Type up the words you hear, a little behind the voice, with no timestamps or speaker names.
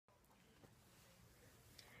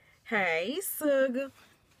Hey, Sugar.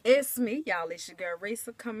 It's me, y'all. It's your girl,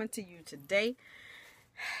 Risa, coming to you today.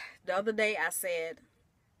 The other day, I said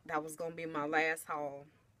that was going to be my last haul.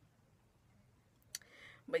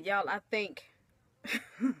 But, y'all, I think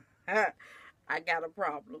I got a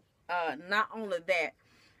problem. Not only that,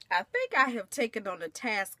 I think I have taken on the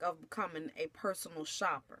task of becoming a personal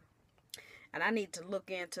shopper. And I need to look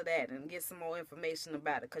into that and get some more information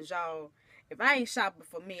about it. Because, y'all, if I ain't shopping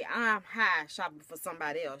for me, I'm high shopping for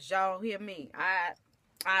somebody else. Y'all hear me? I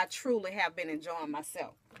truly have been enjoying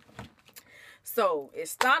myself. So it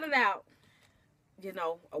started out,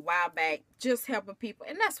 a while back, just helping people,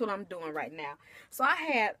 and that's what I'm doing right now. So I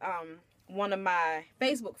had one of my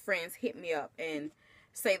Facebook friends hit me up and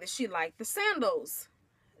say that she liked the sandals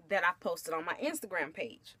that I posted on my Instagram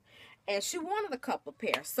page, and she wanted a couple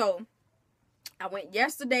pairs. So I went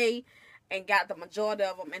yesterday and got the majority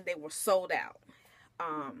of them, and they were sold out.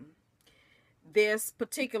 This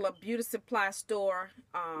particular beauty supply store,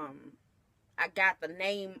 I got the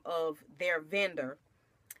name of their vendor,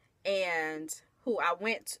 and who I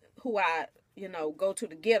go to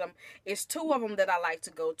get them. It's two of them that I like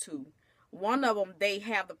to go to. One of them, they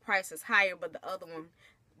have the prices higher, but the other one,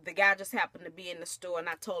 the guy just happened to be in the store, and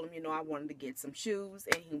I told him, I wanted to get some shoes,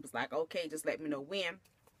 and he was like, okay, just let me know when.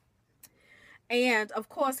 And, of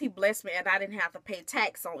course, he blessed me, and I didn't have to pay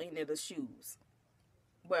tax on any of the shoes.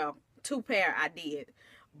 Well, two pair I did,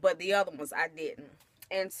 but the other ones I didn't.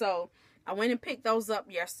 And so I went and picked those up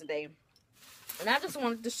yesterday. And I just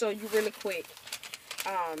wanted to show you really quick.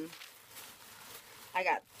 I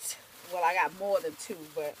got more than two,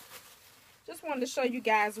 but just wanted to show you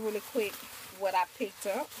guys really quick what I picked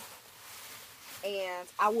up. And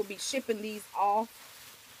I will be shipping these off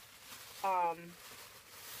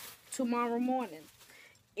tomorrow morning.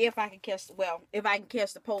 If I can catch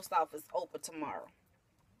the post office open tomorrow.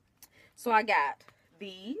 So I got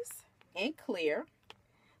these in clear.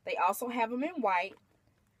 They also have them in white.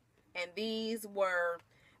 And these were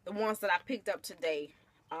the ones that I picked up today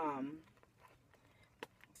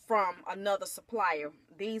from another supplier.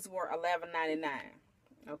 These were $11.99.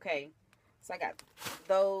 Okay. So I got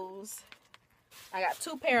those. I got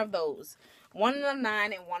two pair of those. One in a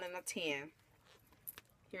 9 and one in a 10.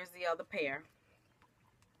 Here's the other pair.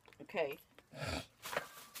 Okay.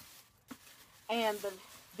 And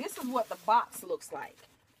this is what the box looks like.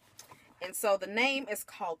 And so the name is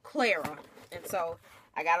called Clara. And so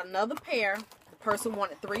I got another pair. The person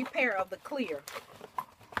wanted 3 pair of the clear.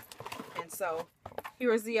 And so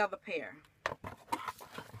here is the other pair.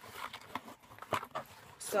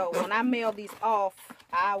 So when I mail these off,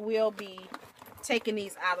 I will be taking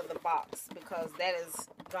these out of the box because that is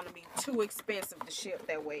going to be too expensive to ship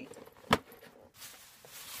that way.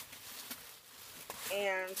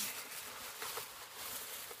 And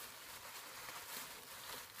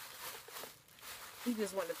he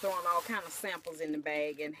just went to throwing all kind of samples in the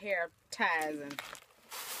bag and hair ties and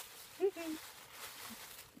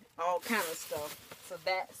all kind of stuff. So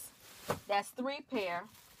that's 3 pair.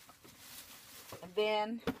 And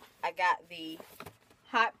then I got the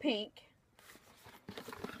hot pink.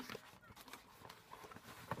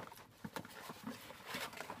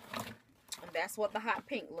 And that's what the hot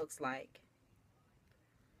pink looks like.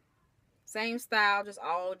 Same style, just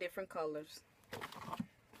all different colors.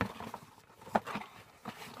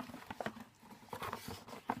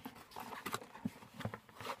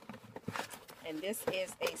 And this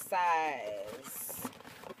is a size.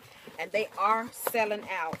 And they are selling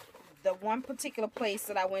out. The one particular place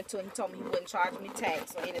that I went to, and he told me he wouldn't charge me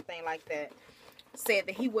tax or anything like that, said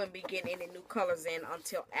that he wouldn't be getting any new colors in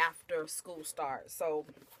until after school starts. So,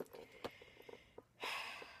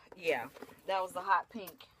 yeah, that was the hot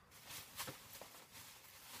pink.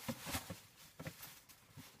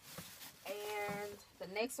 And the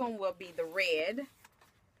next one will be the red,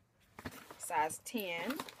 size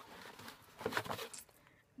 10.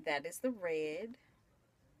 That is the red.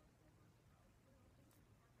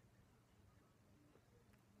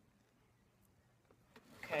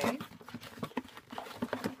 Okay.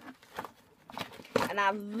 And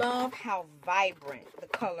I love how vibrant the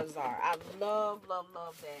colors are. I love, love,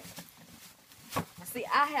 love that. See,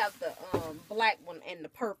 I have the black one and the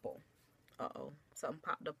purple. Uh-oh. Something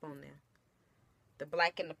popped up on there. The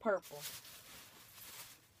black and the purple.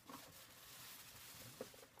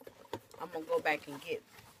 I'm going to go back and get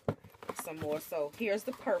some more. So, here's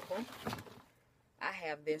the purple. I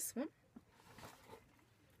have this one.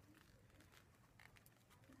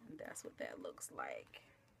 And that's what that looks like.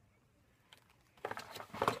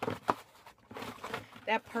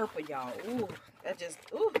 That purple, y'all. Ooh, that just,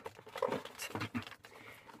 ooh.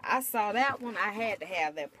 I saw that one. I had to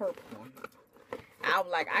have that purple one. I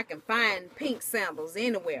was like, I can find pink sandals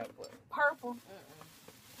anywhere, but purple.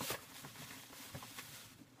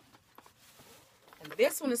 And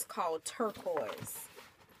this one is called turquoise.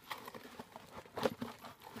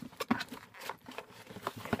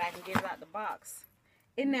 If I can get it out the box.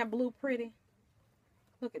 Isn't that blue pretty?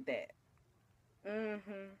 Look at that.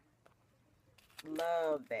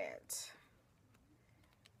 Love that.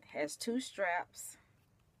 It has 2 straps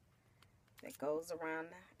that goes around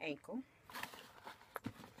the ankle.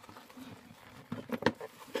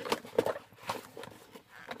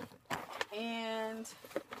 And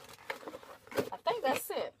I think that's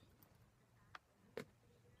it.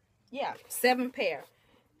 Yeah, 7 pair.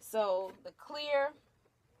 So the clear,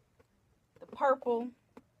 the purple,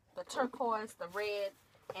 the turquoise, the red,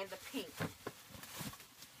 and the pink.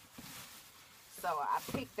 So I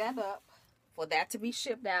picked that up for that to be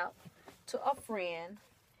shipped out to a friend.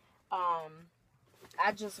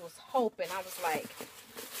 I just was hoping, I was like,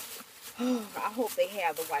 oh, I hope they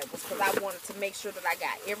have the white ones, because I wanted to make sure that I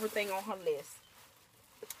got everything on her list.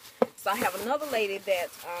 So I have another lady that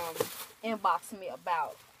inboxed me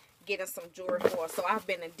about getting some jewelry for her. So I've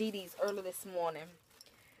been in DD's early this morning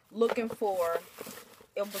looking for,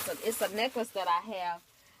 it's a necklace that I have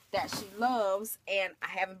that she loves, and I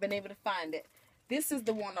haven't been able to find it. This is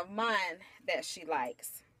the one of mine that she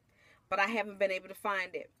likes, but I haven't been able to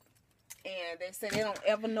find it. And they said they don't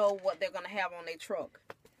ever know what they're going to have on their truck.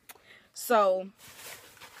 So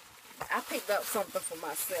I picked up something for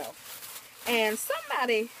myself. And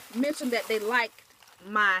somebody mentioned that they liked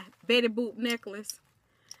my Betty Boop necklace.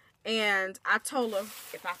 And I told her,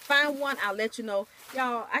 if I find one, I'll let you know.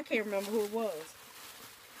 Y'all, I can't remember who it was.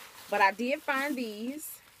 But I did find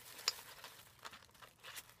these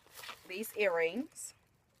earrings.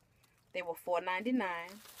 They were $4.99.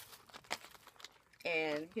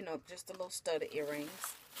 And, you know, just a little studded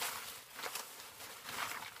earrings.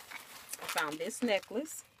 I found this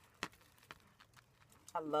necklace.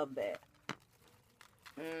 I love that.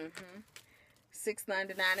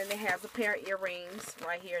 $6.99, and it has a pair of earrings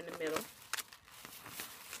right here in the middle.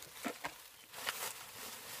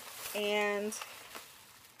 And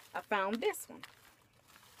I found this one.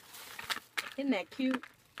 Isn't that cute?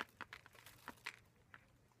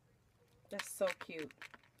 That's so cute.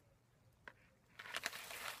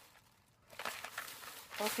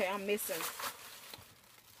 Okay, I'm missing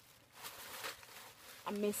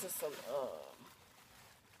some,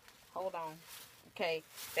 hold on. Okay,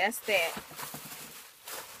 that's that.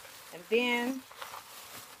 And then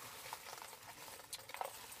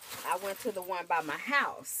I went to the one by my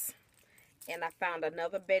house, and I found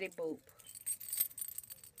another Betty Boop.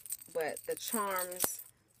 But the charms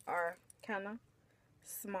are kind of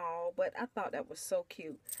small, but I thought that was so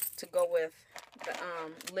cute to go with the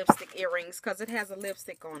lipstick earrings, because it has a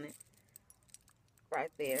lipstick on it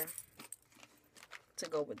right there to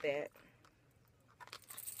go with that.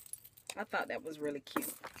 I thought that was really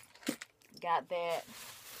cute. Got that.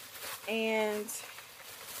 And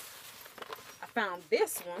I found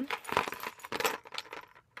this one.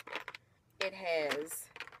 It has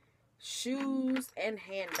shoes and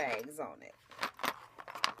handbags on it.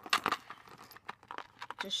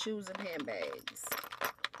 Just shoes and handbags.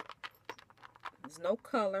 There's no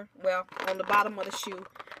color. Well, on the bottom of the shoe,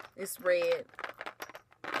 it's red.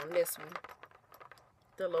 On this one,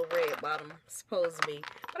 the little red bottom, supposed to be.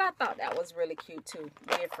 But I thought that was really cute too.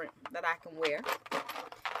 Different, that I can wear.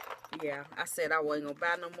 Yeah, I said I wasn't going to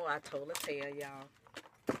buy no more. I told her, tell y'all.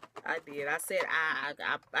 I did. I said I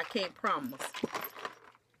can't promise.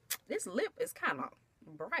 This lip is kind of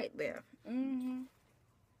bright there.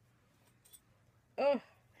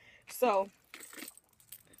 So,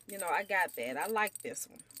 you know, I got that. I like this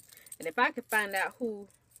one. And if I could find out who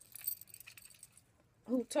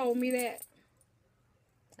told me that,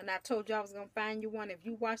 and I told you I was going to find you one, if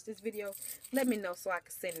you watch this video, let me know so I can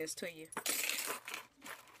send this to you.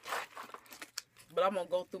 But I'm going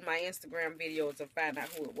to go through my Instagram videos and find out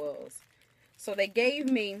who it was. So they gave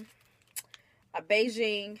me a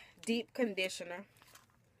Beijing deep conditioner.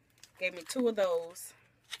 Gave me 2 of those.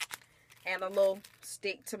 And a little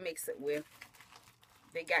stick to mix it with.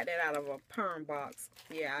 They got that out of a perm box.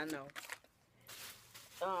 Yeah, I know.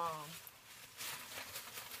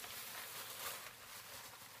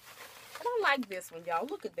 I like this one, y'all.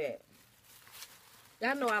 Look at that.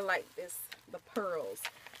 Y'all know I like this, the pearls.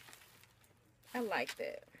 I like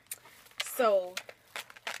that. So,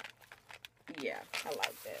 yeah, I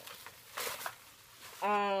like that.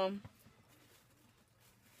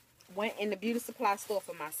 Went in the beauty supply store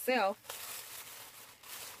for myself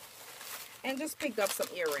and just picked up some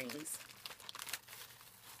earrings.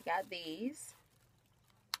 Got these.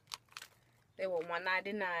 They were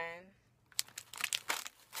 $1.99.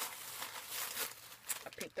 I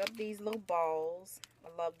picked up these little balls. I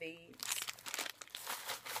love these.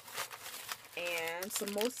 And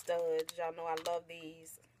some more studs. Y'all know I love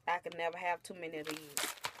these. I can never have too many of these.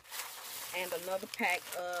 And another pack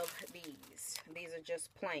of these. These are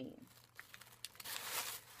just plain.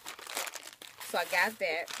 So I got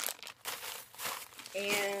that.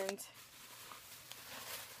 And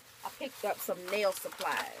I picked up some nail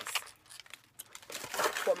supplies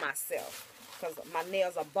for myself. Because my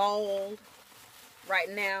nails are bald right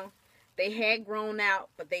now. They had grown out,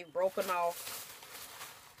 but they've broken off.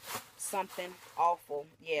 Something awful.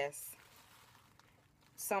 Yes.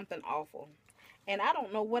 Something awful. And I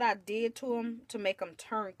don't know what I did to them to make them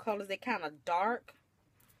turn colors. They kind of dark.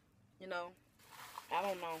 You know. I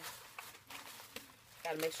don't know.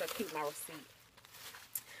 Gotta make sure I keep my receipt.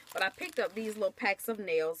 But I picked up these little packs of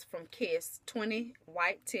nails from Kiss. 20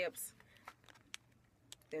 white tips.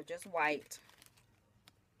 They're just white.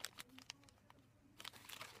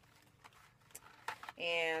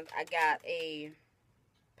 And I got a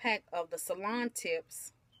pack of the salon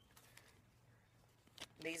tips.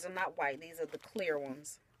 These are not white. These are the clear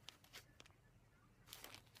ones.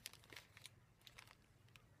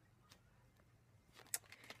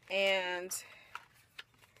 And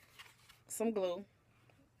some glue.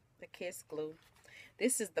 The Kiss glue.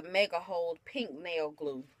 This is the Mega Hold pink nail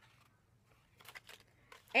glue.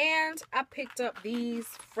 And I picked up these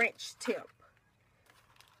French tip.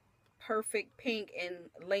 Perfect pink and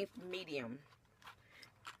length medium.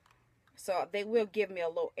 So they will give me a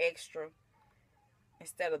little extra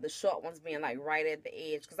instead of the short ones being like right at the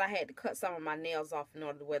edge. Because I had to cut some of my nails off in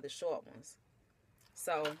order to wear the short ones.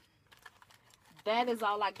 So that is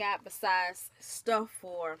all I got besides stuff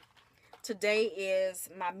for today. Is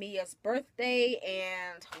my Mia's birthday.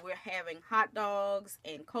 And we're having hot dogs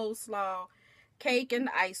and coleslaw, cake and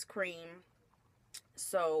ice cream.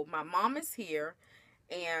 So my mom is here.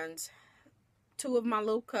 And 2 of my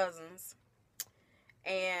little cousins.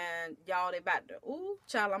 And y'all, they about to, ooh,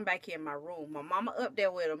 child, I'm back here in my room. My mama up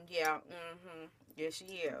there with them. Yeah, yes, she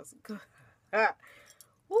is.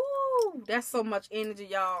 Ooh, that's so much energy,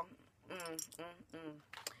 y'all.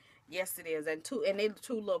 Yes, it is. And they the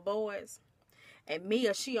 2 little boys. And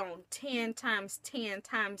Mia, she on 10 times 10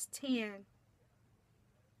 times 10.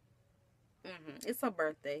 It's her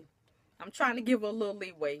birthday. I'm trying to give her a little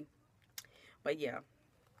leeway. But yeah.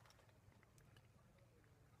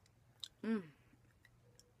 In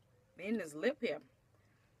this lip here.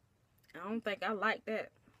 I don't think I like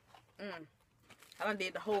that. I done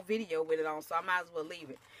did the whole video with it on, so I might as well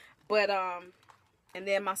leave it. But, and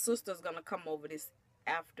then my sister's gonna come over this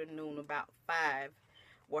afternoon about 5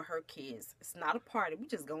 with her kids. It's not a party. We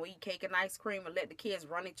just gonna eat cake and ice cream and let the kids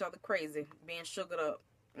run each other crazy, being sugared up.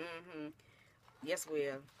 Yes, we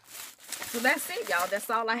will. So that's it, y'all. That's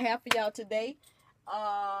all I have for y'all today.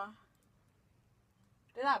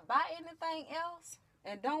 Did I buy anything else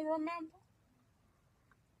and don't remember?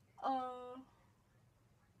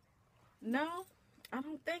 No, I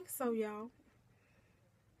don't think so, y'all.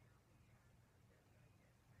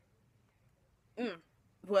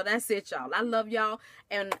 Well, that's it, y'all. I love y'all.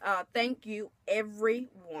 And thank you,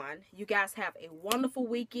 everyone. You guys have a wonderful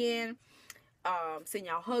weekend. Send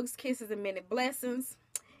y'all hugs, kisses, and many blessings.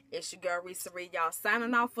 It's your girl, Risa Reed. Y'all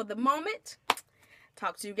signing off for the moment.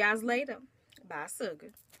 Talk to you guys later. Bye,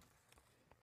 sugar.